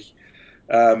Fröhlich.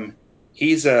 Um,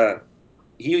 he's a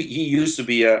he used to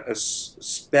be a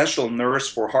special nurse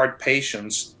for heart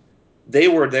patients. They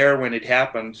were there when it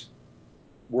happened,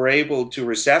 were able to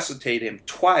resuscitate him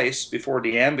twice before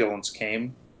the ambulance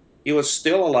came. He was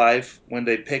still alive when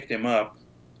they picked him up,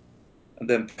 and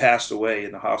then passed away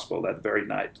in the hospital that very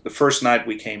night, the first night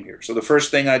we came here. So the first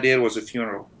thing I did was a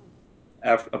funeral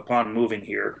upon moving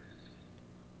here,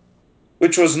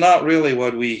 which was not really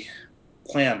what we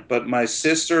planned. But my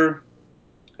sister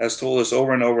has told us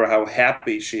over and over how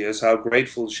happy she is, how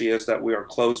grateful she is that we are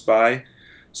close by.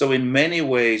 So in many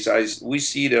ways, we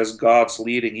see it as God's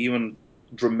leading, even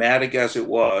dramatic as it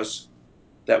was,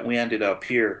 that we ended up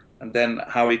here. And then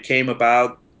how it came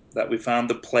about that we found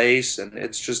the place, and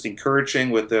it's just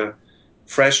encouraging with the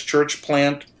fresh church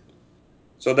plant.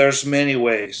 So there's many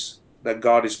ways that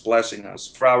God is blessing us.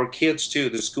 For our kids too,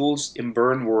 the schools in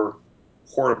Bern were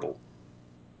horrible.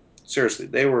 Seriously,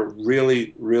 they were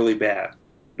really, really bad.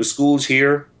 The schools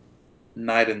here,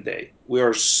 night and day. We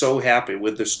are so happy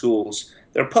with the schools.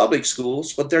 They're public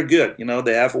schools, but they're good.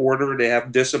 They have order, they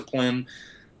have discipline,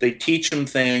 they teach them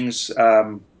things.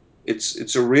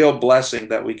 It's a real blessing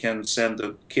that we can send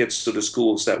the kids to the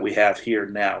schools that we have here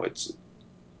now. It's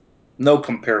no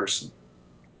comparison.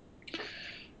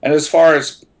 And as far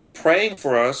as praying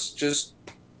for us, just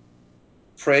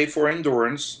pray for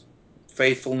endurance,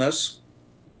 faithfulness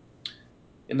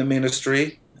in the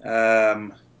ministry,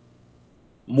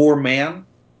 more man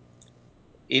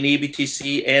in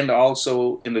EBTC and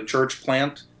also in the church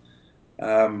plant.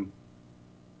 Um,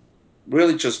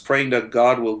 really just praying that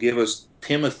God will give us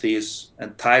Timothy's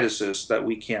and Titus's that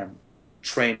we can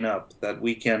train up, that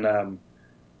we can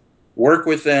work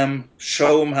with them,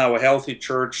 show them how a healthy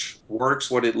church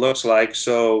works, what it looks like.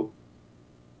 So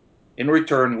in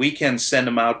return, we can send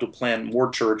them out to plant more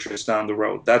churches down the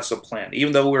road. That's the plan.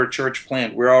 Even though we're a church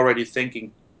plant, we're already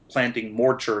thinking planting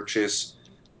more churches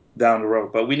down the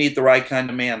road. But we need the right kind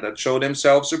of man that show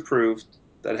themselves approved,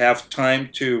 that have time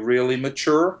to really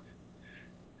mature,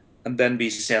 and then be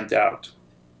sent out.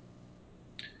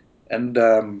 And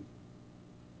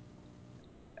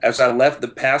as I left the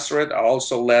pastorate, I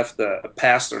also left a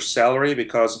pastor's salary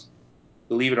because,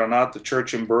 believe it or not, the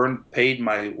church in Bern paid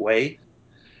my way.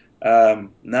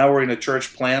 Now we're in a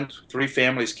church plant. 3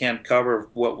 families can't cover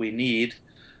what we need.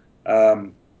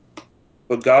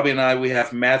 But Gabi and I, we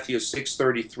have Matthew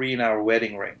 6:33 in our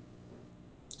wedding ring.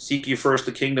 Seek ye first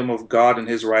the kingdom of God and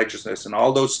his righteousness, and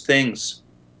all those things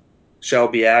shall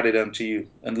be added unto you.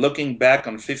 And looking back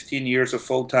on 15 years of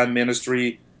full-time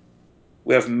ministry,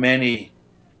 we have many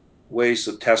ways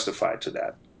to testify to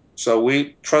that. So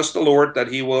we trust the Lord that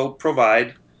he will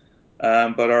provide,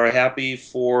 but are happy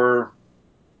for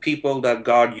people that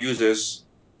God uses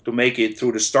to make it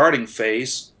through the starting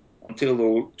phase until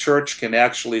the church can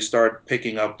actually start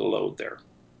picking up the load there.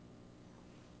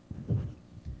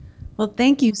 Well,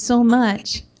 thank you so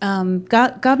much.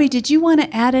 Gabi, did you want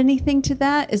to add anything to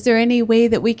that? Is there any way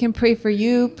that we can pray for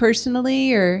you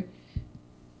personally, or?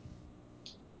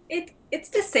 It's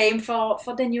the same for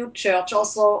the new church.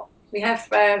 Also, we have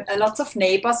a lot of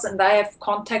neighbors, and I have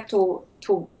contact to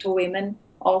women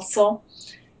also.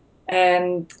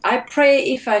 And I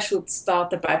pray if I should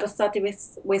start a Bible study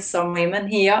with some women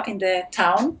here in the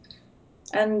town.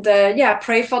 And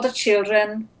pray for the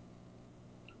children.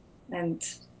 And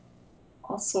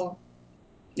also.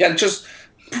 Yeah, just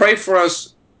pray for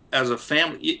us as a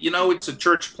family. It's a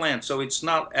church plant, so it's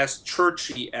not as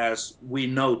churchy as we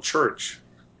know church,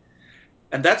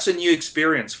 and that's a new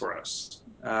experience for us.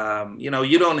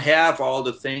 You don't have all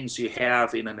the things you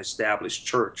have in an established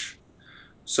church,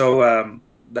 so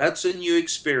that's a new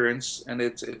experience, and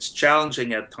it's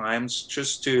challenging at times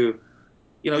just to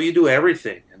you do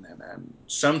everything, and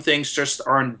some things just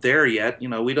aren't there yet.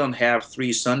 We don't have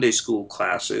 3 Sunday school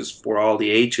classes for all the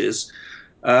ages.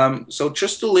 So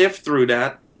just to live through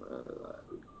that,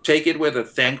 take it with a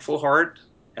thankful heart,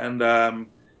 and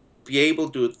be able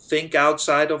to think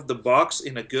outside of the box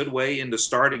in a good way in the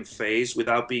starting phase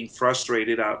without being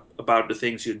frustrated about the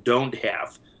things you don't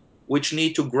have, which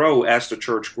need to grow as the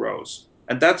church grows.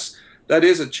 And that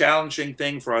is a challenging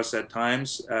thing for us at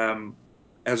times,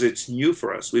 as it's new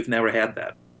for us. We've never had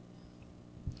that.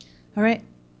 All right.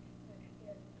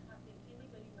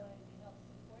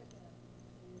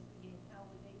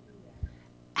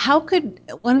 How could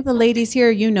one of the ladies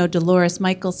here, Dolores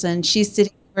Michelson, she's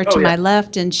sitting over to my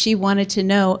left, and she wanted to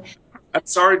know. I'm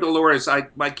sorry, Dolores.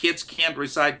 My kids can't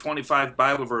recite 25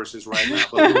 Bible verses right now,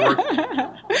 but we're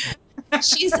working.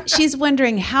 She's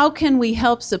wondering, how can we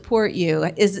help support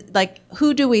you? Is like,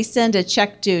 who do we send a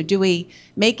check to? Do we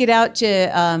make it out to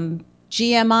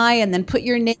GMI and then put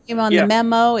your name on the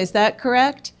memo? Is that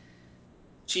correct?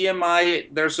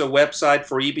 GMI, there's a website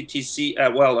for EBTC.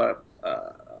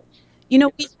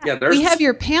 We have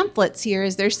your pamphlets here.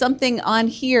 Is there something on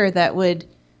here that would?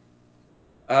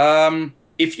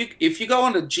 If you go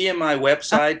on the GMI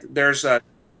website, there's a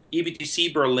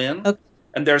EBTC Berlin, okay,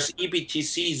 and there's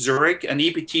EBTC Zurich, and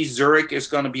EBT Zurich is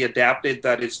going to be adapted.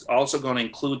 That is also going to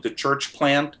include the church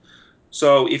plant.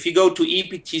 So if you go to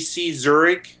EBTC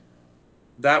Zurich,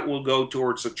 that will go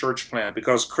towards the church plant,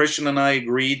 because Christian and I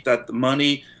agreed that the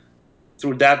money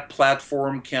through that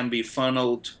platform can be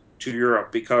funneled to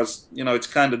Europe, because it's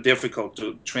kind of difficult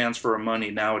to transfer money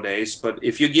nowadays. But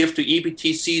if you give to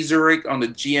EBTC Zurich on the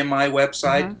GMI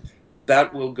website,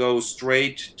 that will go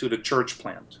straight to the church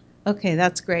plant. Okay,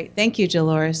 that's great. Thank you,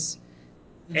 Dolores.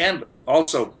 And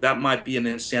also, that might be an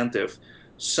incentive.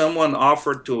 Someone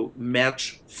offered to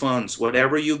match funds.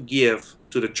 Whatever you give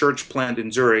to the church plant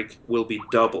in Zurich will be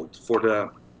doubled for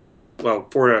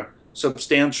a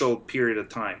substantial period of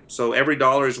time. So every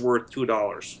dollar is worth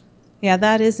 $2. Yeah,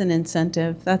 that is an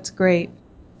incentive. That's great.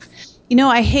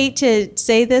 I hate to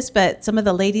say this, but some of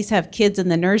the ladies have kids in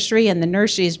the nursery, and the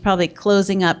nursery is probably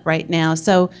closing up right now.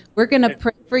 So we're going to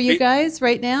pray for you guys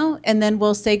right now, and then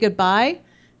we'll say goodbye.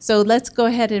 So let's go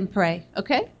ahead and pray,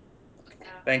 okay?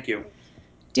 Thank you.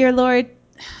 Dear Lord,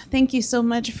 thank you so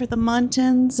much for the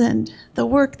Montans and the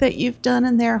work that you've done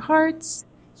in their hearts,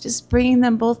 just bringing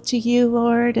them both to you,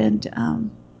 Lord,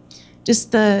 and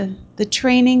just the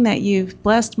training that you've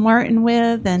blessed Martin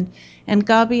with, and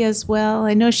Gabi as well.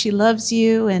 I know she loves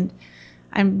you, and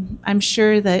I'm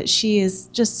sure that she is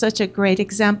just such a great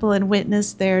example and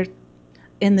witness there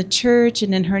in the church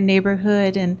and in her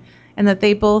neighborhood, and that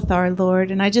they both are, Lord.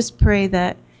 And I just pray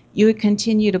that you would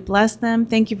continue to bless them.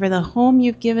 Thank you for the home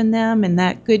you've given them and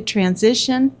that good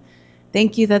transition.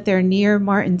 Thank you that they're near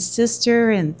Martin's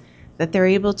sister and that they're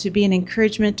able to be an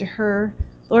encouragement to her.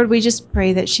 Lord, we just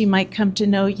pray that she might come to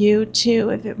know you too,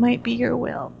 if it might be your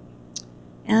will.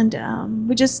 And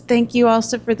we just thank you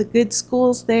also for the good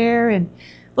schools there. And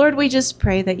Lord, we just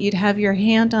pray that you'd have your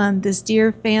hand on this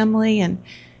dear family and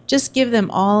just give them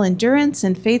all endurance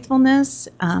and faithfulness.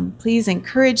 Please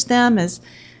encourage them as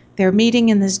they're meeting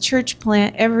in this church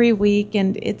plant every week.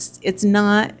 And it's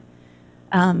not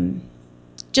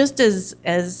just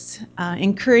as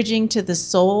encouraging to the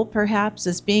soul, perhaps,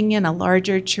 as being in a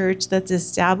larger church that's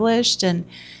established. And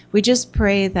we just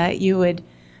pray that you would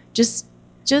just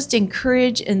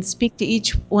encourage and speak to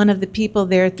each one of the people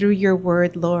there through your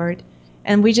word, Lord.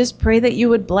 And we just pray that you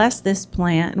would bless this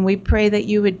plant. And we pray that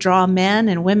you would draw men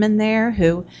and women there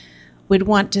who would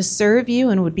want to serve you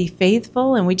and would be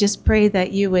faithful. And we just pray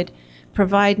that you would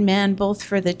provide men both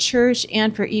for the church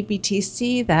and for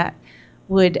EBTC that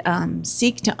would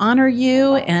seek to honor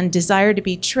you and desire to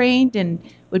be trained and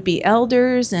would be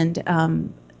elders and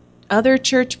other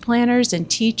church planners and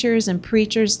teachers and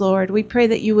preachers, Lord. We pray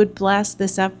that you would bless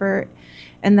this effort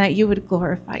and that you would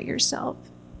glorify yourself.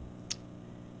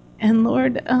 And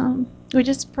Lord, we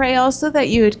just pray also that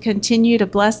you would continue to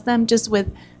bless them just with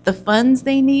the funds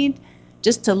they need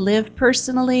just to live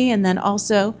personally, and then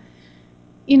also,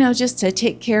 just to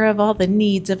take care of all the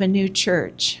needs of a new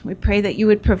church. We pray that you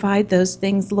would provide those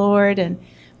things, Lord, and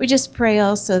we just pray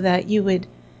also that you would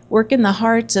work in the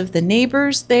hearts of the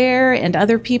neighbors there and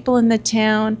other people in the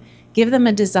town. Give them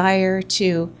a desire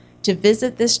to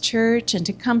visit this church and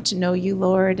to come to know you,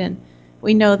 Lord. And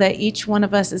We know that each one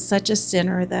of us is such a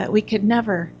sinner that we could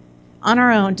never, on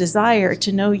our own, desire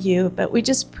to know you, but we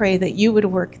just pray that you would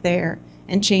work there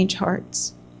and change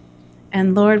hearts.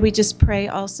 And Lord, we just pray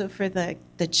also for the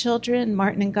children,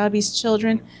 Martin and Gabi's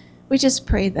children. We just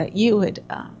pray that you would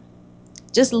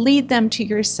just lead them to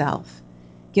yourself.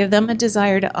 Give them a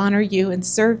desire to honor you and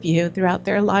serve you throughout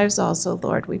their lives also,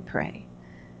 Lord, we pray.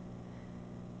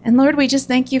 And Lord, we just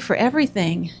thank you for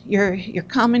everything, your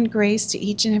common grace to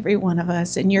each and every one of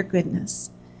us and your goodness.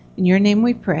 In your name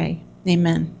we pray.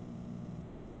 Amen.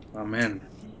 Amen.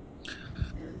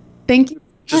 Thank you.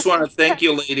 Just want to thank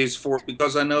you, ladies,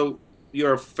 because I know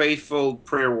you're faithful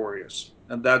prayer warriors,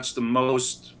 and that's the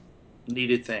most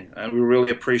needed thing. And we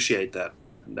really appreciate that.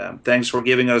 And thanks for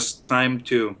giving us time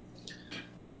to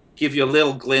give you a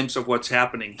little glimpse of what's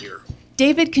happening here.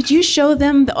 David, could you show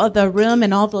them the room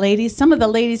and all the ladies? Some of the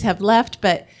ladies have left,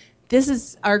 but this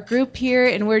is our group here,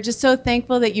 and we're just so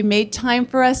thankful that you made time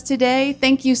for us today.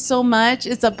 Thank you so much.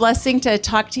 It's a blessing to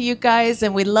talk to you guys,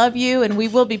 and we love you, and we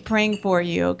will be praying for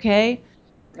you, okay?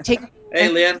 Hey,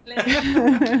 Lynn.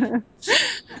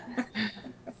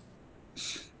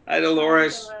 Hi,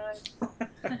 Dolores.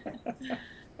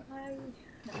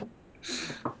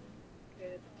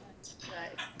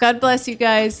 God bless you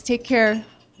guys. Take care.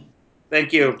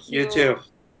 Thank you. You too.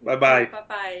 Bye-bye.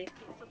 Bye-bye.